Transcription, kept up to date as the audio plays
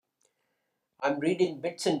I'm reading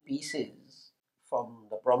bits and pieces from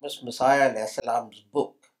the Promised Messiah alayhi salam's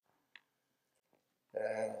book,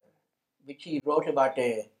 uh, which he wrote about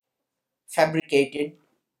a fabricated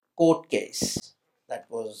court case that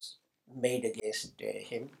was made against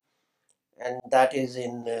him, and that is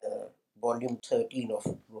in volume 13 of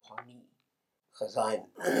Ruhani Khazain.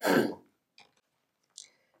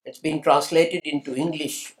 It's been translated into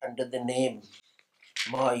English under the name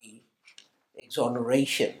My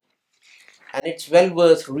Exoneration, and it's well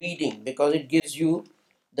worth reading because it gives you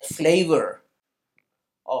the flavor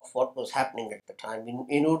of what was happening at the time.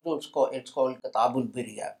 In Urdu, it's called Kitabul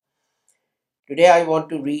Bariyya. Today, I want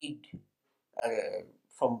to read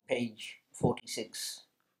from page 46,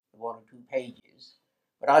 one or two pages.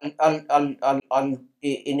 But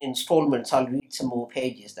in installments, I'll read some more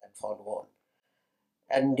pages that follow on.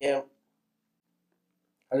 And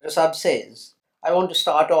Al-Rasab says, I want to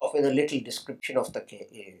start off with a little description of the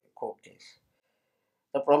court case.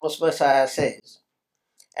 The Promised Messiah says,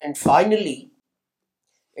 and finally,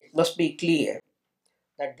 it must be clear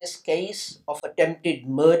that this case of attempted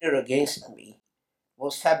murder against me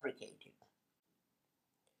was fabricated.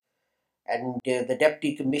 And the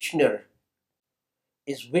deputy commissioner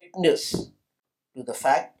is witness to the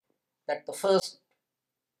fact that the first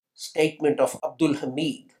statement of Abdul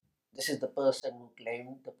Hamid, this is the person who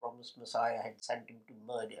claimed the Promised Messiah had sent him to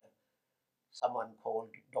murder someone called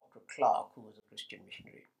Dr. Clark, who was a Christian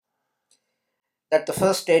missionary, that the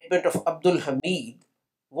first statement of Abdul Hamid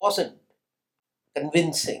wasn't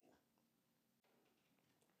convincing,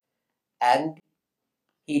 and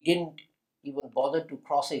he didn't even bother to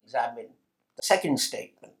cross examine the second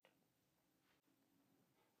statement.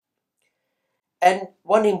 And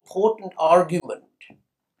one important argument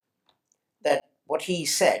that what he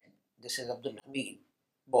said, this is Abdul Hamid,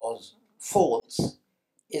 was false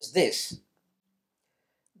is this,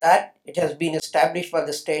 that it has been established by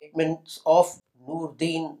the statements of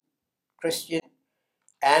Noordin Christian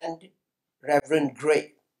and Reverend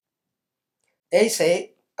Gray. They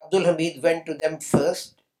say Abdul Hamid went to them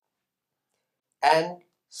first and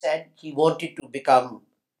said he wanted to become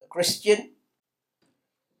a Christian,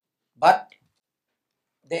 but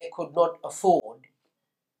they could not afford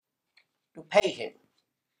to pay him.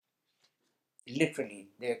 Literally,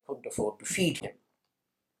 they couldn't afford to feed him.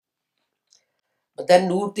 But then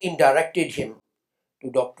Noordin directed him to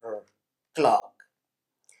Dr. Clark.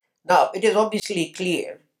 Now, it is obviously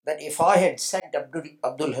clear that if I had sent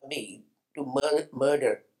Abdul Hamid to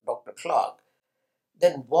murder Dr. Clark,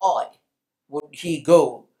 then why would he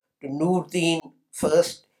go to Noordin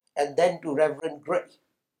first and then to Reverend Gray?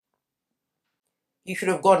 He should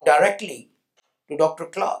have gone directly to Dr.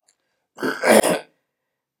 Clark.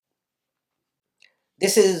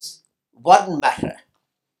 This is one matter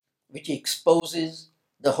which exposes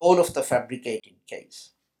the whole of the fabricated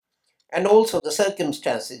case. And also the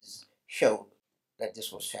circumstances show that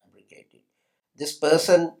this was fabricated. This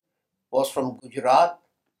person was from Gujarat,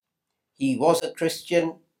 he was a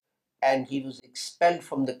Christian, and he was expelled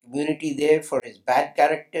from the community there for his bad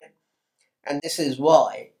character. And this is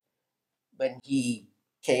why, when he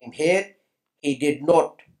came here, he did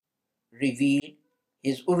not reveal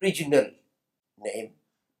his original name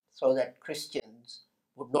so that Christians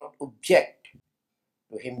would not object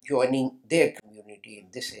to him joining their community in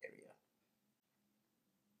this area.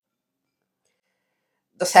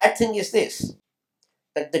 The sad thing is this,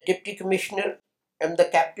 that the deputy commissioner and the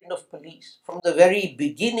captain of police, from the very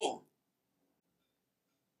beginning,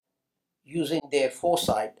 using their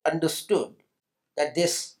foresight, understood that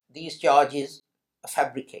these charges are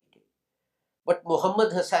fabricated. But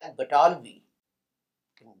Muhammad Hassan Batalvi,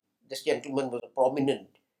 this gentleman was a prominent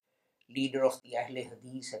leader of the Ahle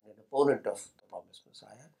Hadith and an opponent of the Promised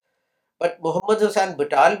Messiah. But Muhammad Hassan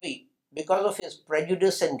Batalvi, because of his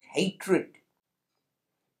prejudice and hatred,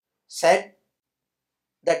 said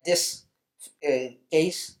that this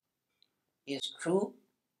case is true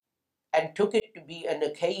and took it to be an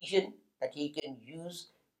occasion that he can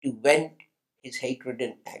use to vent his hatred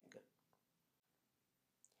and anger.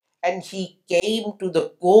 And he came to the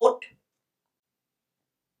court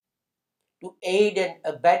to aid and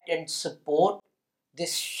abet and support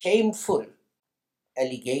this shameful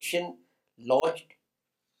allegation lodged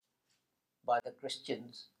by the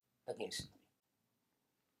Christians against me.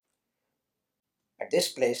 At this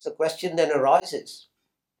place, the question then arises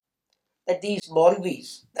that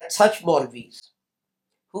such Maulvis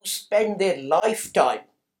who spend their lifetime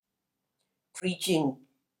preaching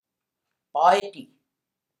piety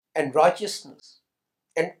and righteousness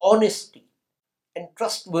and honesty and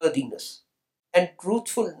trustworthiness and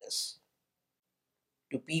truthfulness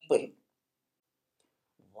to people,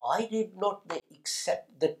 why did not they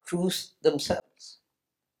accept the truth themselves?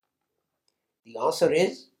 The answer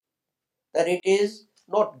is that it is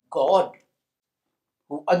not God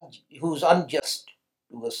who's unjust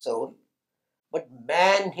to a soul, but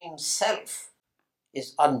man himself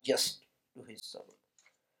is unjust to his soul.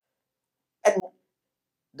 And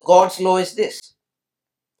God's law is this,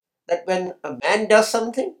 that when a man does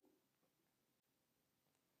something,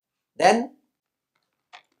 then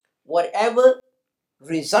whatever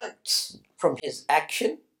results from his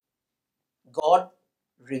action, God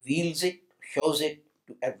reveals it, shows it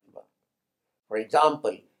to everyone. For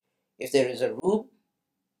example, if there is a room,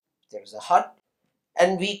 there is a hut,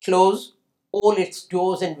 and we close all its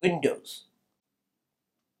doors and windows.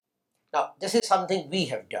 Now, this is something we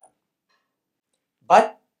have done.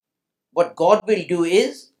 But what God will do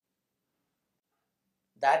is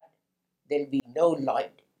that there'll be no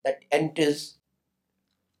light that enters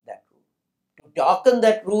that room. To darken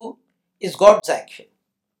that room is God's action.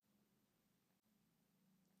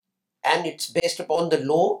 And it's based upon the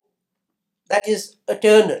law that is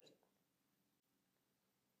eternal.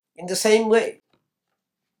 In the same way,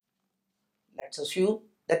 let's assume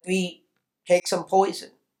that we take some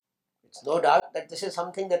poison. It's no doubt that this is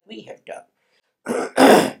something that we have done.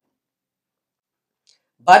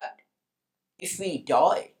 But if we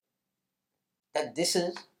die, then this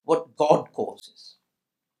is what God causes.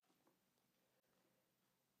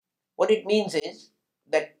 What it means is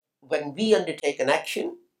that when we undertake an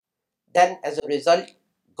action, then as a result,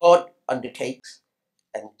 God undertakes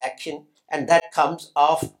an action, and that comes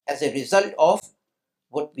off as a result of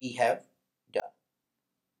what we have done.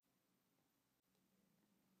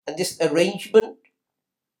 And this arrangement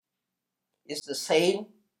is the same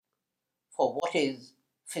for what is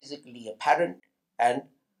physically apparent and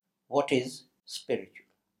what is spiritual.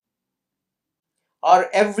 Our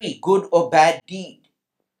every good or bad deed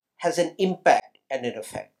has an impact and an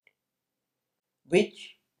effect,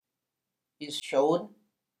 which is shown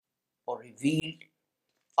or revealed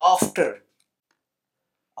after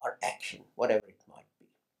our action, whatever it might be.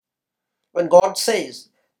 When God says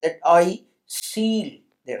that I seal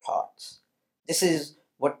their hearts, this is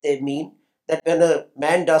what they mean, that when a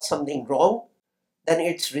man does something wrong, then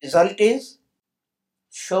its result is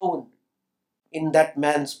shown in that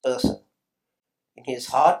man's person, in his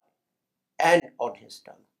heart and on his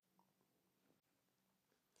tongue.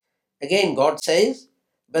 Again, God says,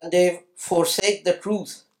 when they forsake the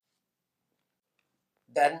truth,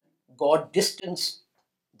 then God distanced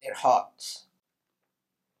their hearts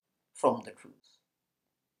from the truth.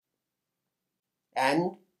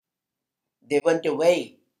 And they went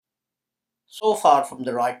away so far from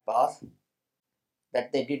the right path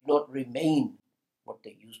that they did not remain what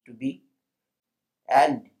they used to be.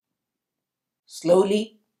 And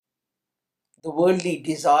slowly, the worldly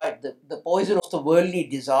desire, the poison of the worldly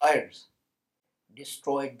desires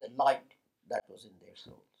destroyed the light that was in their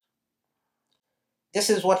souls. This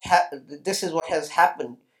is what has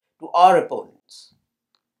happened to our opponents.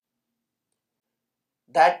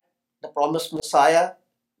 That the promised Messiah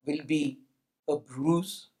will be a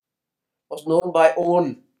bruise was known by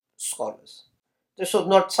all scholars. This was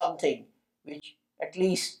not something which at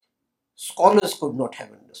least scholars could not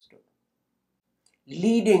have understood.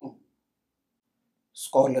 Leading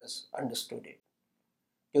scholars understood it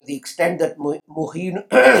to the extent that Muhyiddin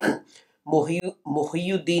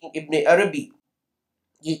ibn Arabi,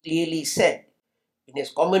 he clearly said in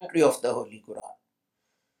his commentary of the Holy Quran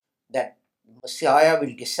that Messiah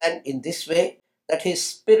will descend in this way, that his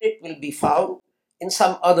spirit will be found in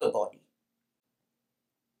some other body.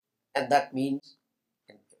 And that means,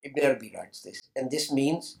 and Ibn Arabi writes this, and this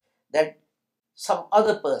means that some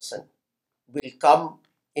other person will come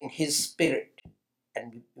in his spirit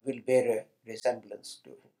and will bear a resemblance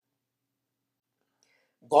to him.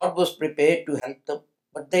 God was prepared to help them,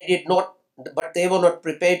 but they were not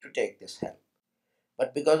prepared to take this help.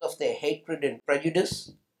 But because of their hatred and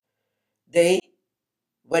prejudice, they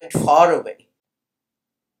went far away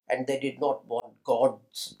and they did not want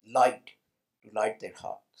God's light to light their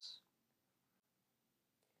hearts.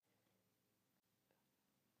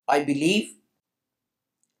 I believe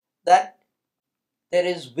that there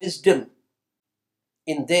is wisdom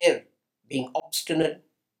in their being obstinate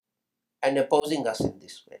and opposing us in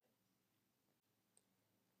this way.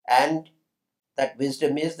 And that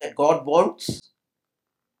wisdom is that God wants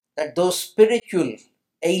that those spiritual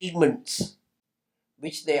ailments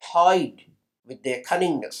which they hide with their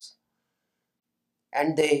cunningness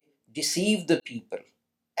and they deceive the people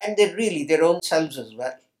and they really their own selves as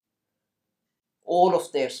well. All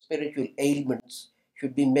of their spiritual ailments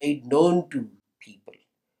should be made known to people,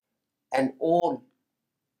 and all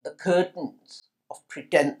curtains of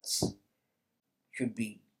pretense should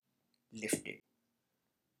be lifted.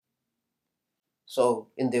 So,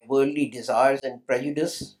 in their worldly desires and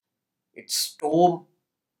prejudice, its storm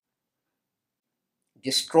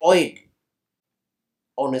destroyed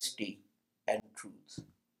honesty and truth.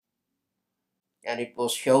 And it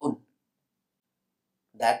was shown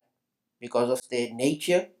that because of their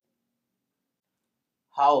nature,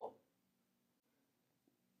 how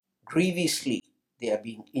grievously they are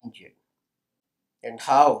being injured, and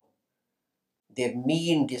how their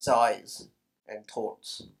mean desires and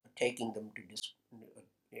thoughts are taking them to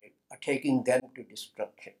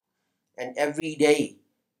destruction. And every day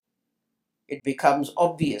it becomes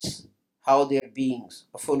obvious how their beings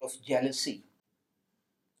are full of jealousy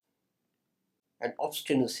and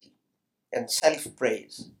obstinacy and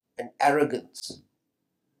self-praise and arrogance.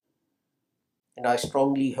 And I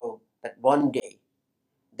strongly hope that one day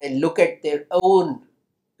they look at their own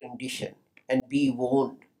condition and be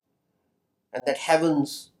warned, and that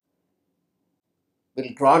heavens will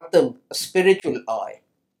grant them a spiritual eye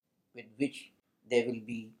with which they will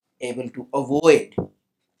be able to avoid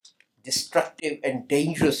destructive and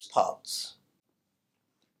dangerous paths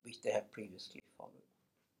which they have previously followed.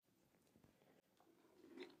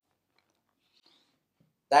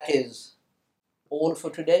 That is all for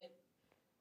today.